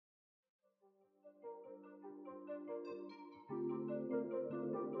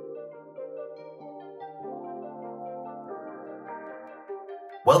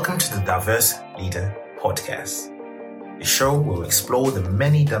Welcome to the Diverse Leader Podcast, a show where we explore the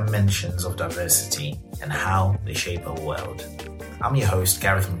many dimensions of diversity and how they shape our world. I'm your host,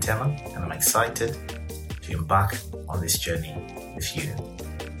 Gareth Mtema, and I'm excited to embark on this journey with you.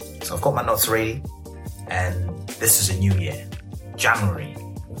 So I've got my notes ready, and this is a new year, January.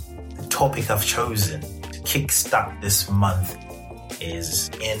 The topic I've chosen to kickstart this month is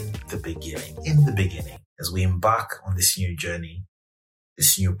in the beginning, as we embark on this new journey,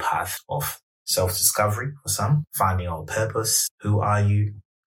 this new path of self-discovery for some, finding our purpose, who are you,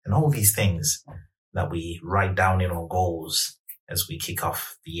 and all these things that we write down in our goals as we kick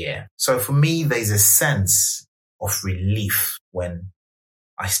off the year. So for me, there's a sense of relief when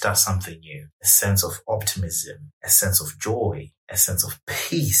I start something new, a sense of optimism, a sense of joy, a sense of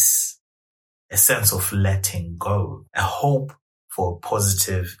peace, a sense of letting go, a hope for a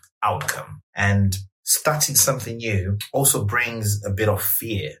positive outcome. And starting something new also brings a bit of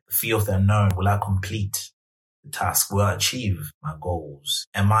fear, the fear of the unknown. Will I complete the task? Will I achieve my goals?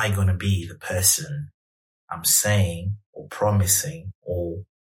 Am I going to be the person I'm saying or promising or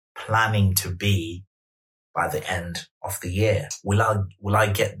planning to be by the end of the year? Will I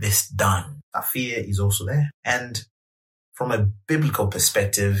get this done? That fear is also there. And from a biblical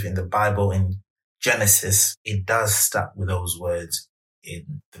perspective in the Bible, in Genesis, it does start with those words,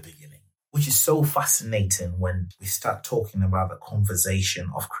 in the beginning, which is so fascinating when we start talking about the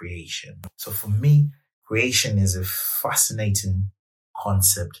conversation of creation. So for me, creation is a fascinating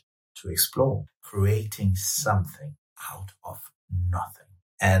concept to explore, creating something out of nothing.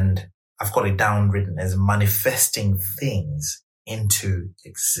 And I've got it down written as manifesting things into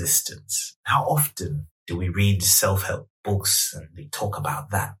existence. How often do we read self-help books and they talk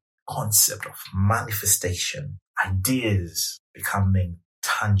about that concept of manifestation, ideas becoming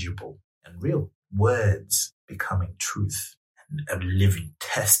tangible and real, words becoming truth and a living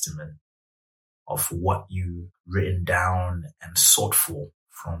testament of what you've written down and sought for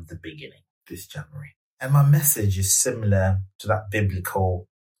from the beginning this January. And my message is similar to that biblical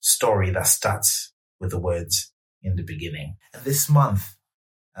story that starts with the words in the beginning. And this month,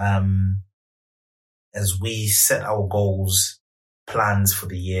 as we set our goals, plans for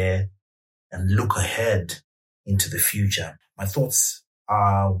the year, and look ahead into the future, my thoughts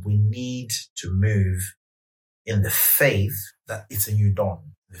are we need to move in the faith that it's a new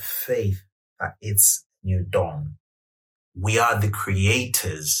dawn. The faith that it's new dawn. We are the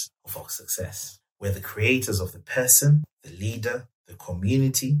creators of our success. We're the creators of the person, the leader, the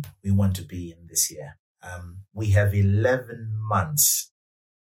community we want to be in this year. We have 11 months.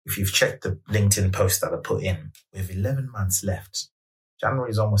 If you've checked the LinkedIn post that I put in, we have 11 months left.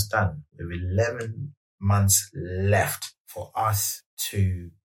 January is almost done. We have 11 months left for us to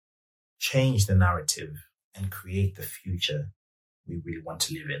change the narrative and create the future we really want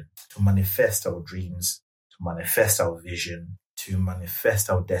to live in, to manifest our dreams, to manifest our vision, to manifest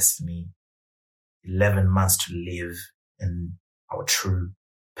our destiny. 11 months to live in our true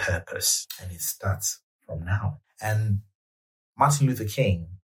purpose. And it starts from now. And Martin Luther King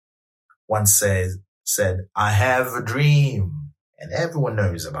once said, I have a dream. And everyone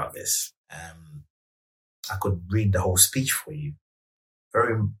knows about this. I could read the whole speech for you.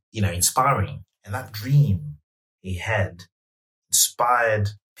 Very, inspiring. And that dream he had inspired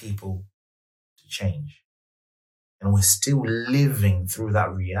people to change. And we're still living through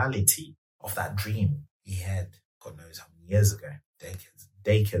that reality of that dream he had, God knows how many years ago,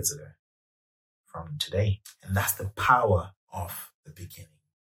 decades ago from today. And that's the power of the beginning.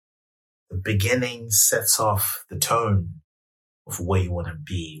 The beginning sets off the tone of where you want to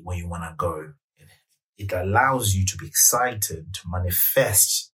be, where you want to go. It allows you to be excited, to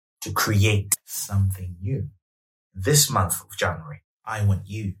manifest, to create something new. This month of January, I want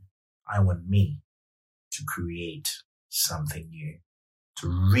me to create something new,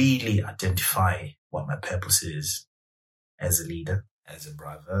 to really identify what my purpose is as a leader, as a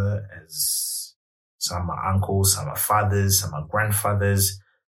brother, as some are uncles, some are fathers, some are grandfathers,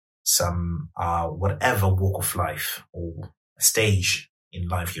 some are whatever walk of life or stage in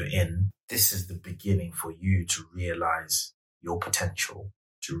life you're in. This is the beginning for you to realize your potential,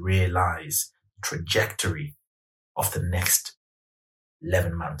 to realize the trajectory of the next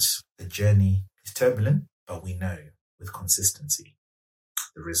 11 months. The journey is turbulent, but we know with consistency,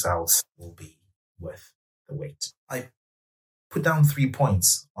 the results will be worth the wait. I put down 3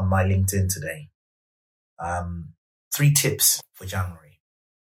 points on my LinkedIn today. 3 tips for January,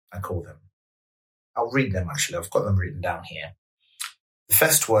 I call them. I'll read them actually. I've got them written down here. The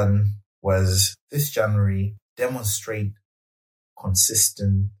first one was this January, demonstrate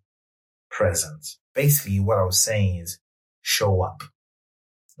consistent presence. Basically, what I was saying is show up.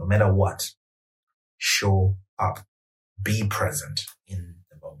 no matter what, show up, be present in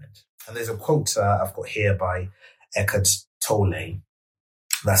the moment. And there's a quote I've got here by Eckhart Tolle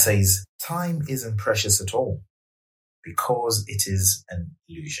that says, time isn't precious at all because it is an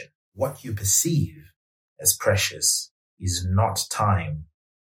illusion. What you perceive as precious is not time,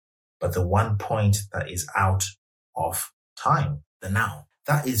 but the one point that is out of time, the now.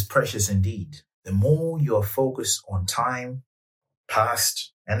 That is precious indeed. The more you are focused on time,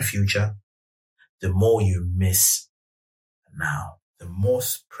 past and future, the more you miss the now. The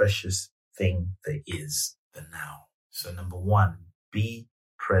most precious thing there is, the now. So number one, be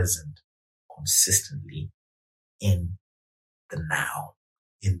present consistently in the now,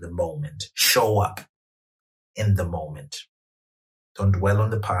 in the moment. Show up in the moment. Don't dwell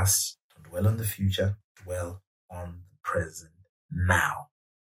on the past. Don't dwell on the future. Dwell on the present now.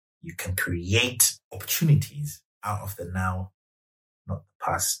 You can create opportunities out of the now, not the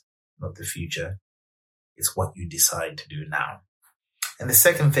past, not the future. It's what you decide to do now. And the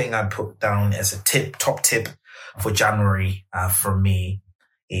second thing I put down as a top tip for January from me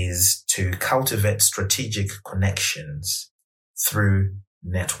is to cultivate strategic connections through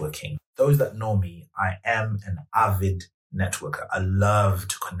networking. Those that know me, I am an avid networker. I love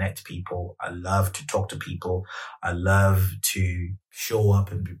to connect people. I love to talk to people. I love to show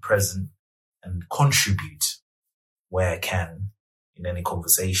up and be present and contribute where I can in any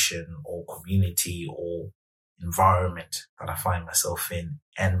conversation or community or environment that I find myself in,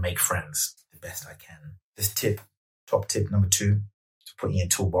 and make friends the best I can. This top tip number 2, to put in your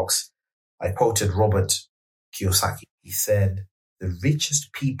toolbox, I quoted Robert Kiyosaki. He said, the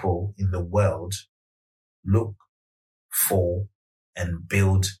richest people in the world look for and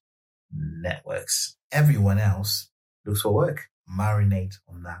build networks. Everyone else looks for work. Marinate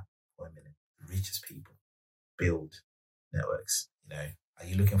on that for a minute. The richest people build networks. Are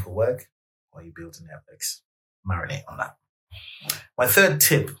you looking for work or are you building networks? Marinate on that. My third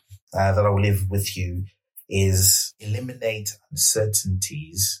tip that I will leave with you is eliminate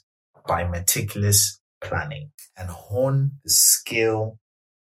uncertainties by meticulous planning and hone the skill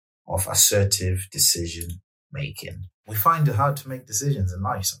of assertive decision making. We find it hard to make decisions in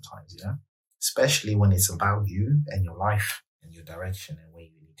life sometimes, especially when it's about you and your life and your direction and where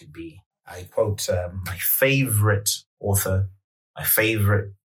you need to be. I quote my favorite author, my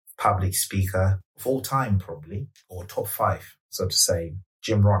favorite public speaker of all time, probably, or top 5, so to say,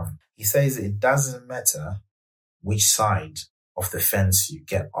 Jim Rohn. He says it doesn't matter which side of the fence you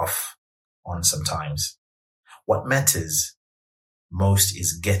get off on sometimes. What matters most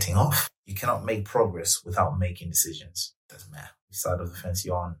is getting off. You cannot make progress without making decisions. Doesn't matter which side of the fence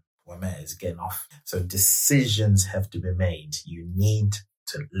you're on. What matters is getting off. So decisions have to be made. You need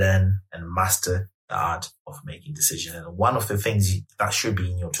to learn and master the art of making decisions. And one of the things that should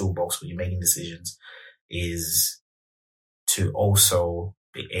be in your toolbox when you're making decisions is to also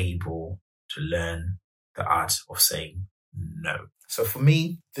be able to learn the art of saying no. So for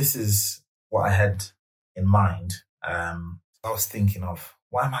me, this is what I had in mind. I was thinking of,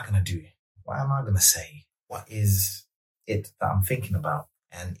 what am I going to do? What am I going to say? What is it that I'm thinking about?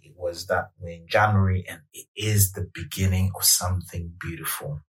 And it was that we're in January and it is the beginning of something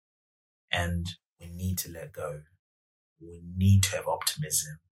beautiful. And we need to let go. We need to have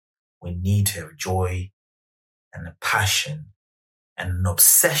optimism. We need to have joy and a passion and an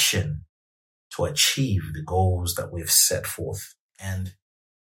obsession to achieve the goals that we've set forth. And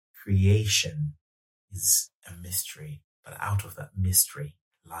creation is a mystery, but out of that mystery,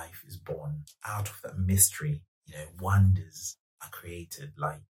 life is born. Out of that mystery, wonders are created.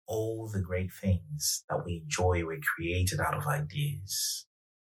 Like all the great things that we enjoy were created out of ideas,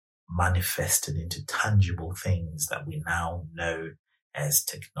 manifested into tangible things that we now know as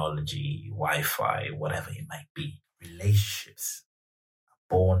technology, Wi-Fi, whatever it might be. Relationships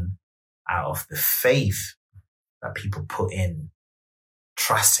are born out of the faith that people put in,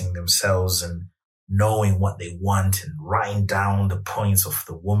 trusting themselves and knowing what they want and writing down the points of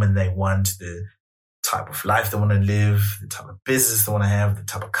the woman they want, the type of life they want to live, the type of business they want to have, the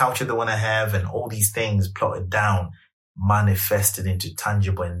type of culture they want to have, and all these things plotted down, manifested into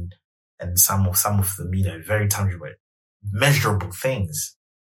tangible and some of them, very tangible, measurable things,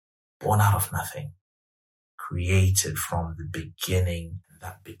 born out of nothing, created from the beginning. And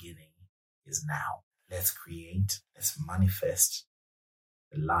that beginning is now. Let's create, let's manifest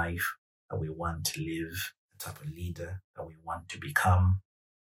the life that we want to live, the type of leader that we want to become,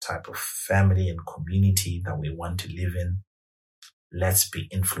 type of family and community that we want to live in. Let's be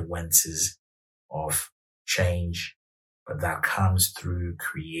influencers of change, but that comes through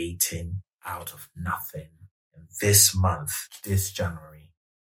creating out of nothing. And this month, this January,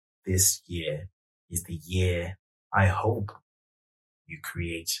 this year is the year I hope you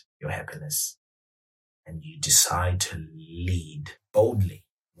create your happiness and you decide to lead boldly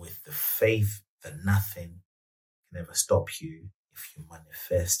with the faith that nothing can ever stop you if you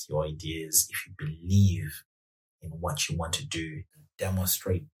manifest your ideas, if you believe in what you want to do and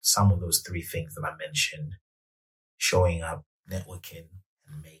demonstrate some of those three things that I mentioned: showing up, networking,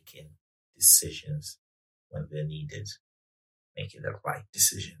 and making decisions when they're needed, making the right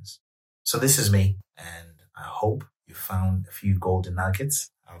decisions. So this is me, and I hope you found a few golden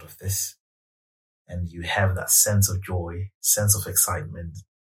nuggets out of this, and you have that sense of joy, sense of excitement,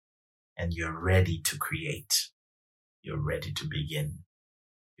 and you're ready to create. You're ready to begin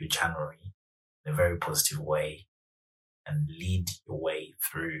your January in a very positive way and lead your way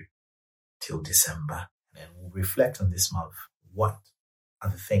through till December. And then we'll reflect on this month. What are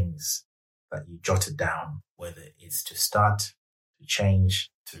the things that you jotted down, whether it's to start, to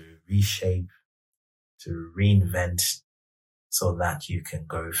change, to reshape, to reinvent, so that you can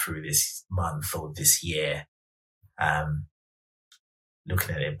go through this month or this year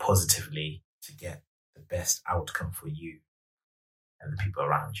looking at it positively to get the best outcome for you and the people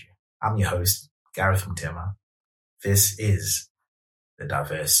around you. I'm your host, Gareth Mtema. This is the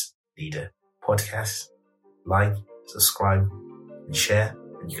Diverse Leader Podcast. Like, subscribe, and share.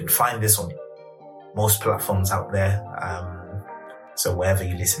 And you can find this on most platforms out there. So wherever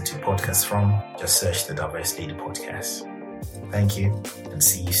you listen to podcasts from, just search the Diverse Leader Podcast. Thank you, and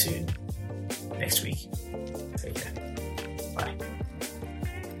see you soon next week. Take care. Bye.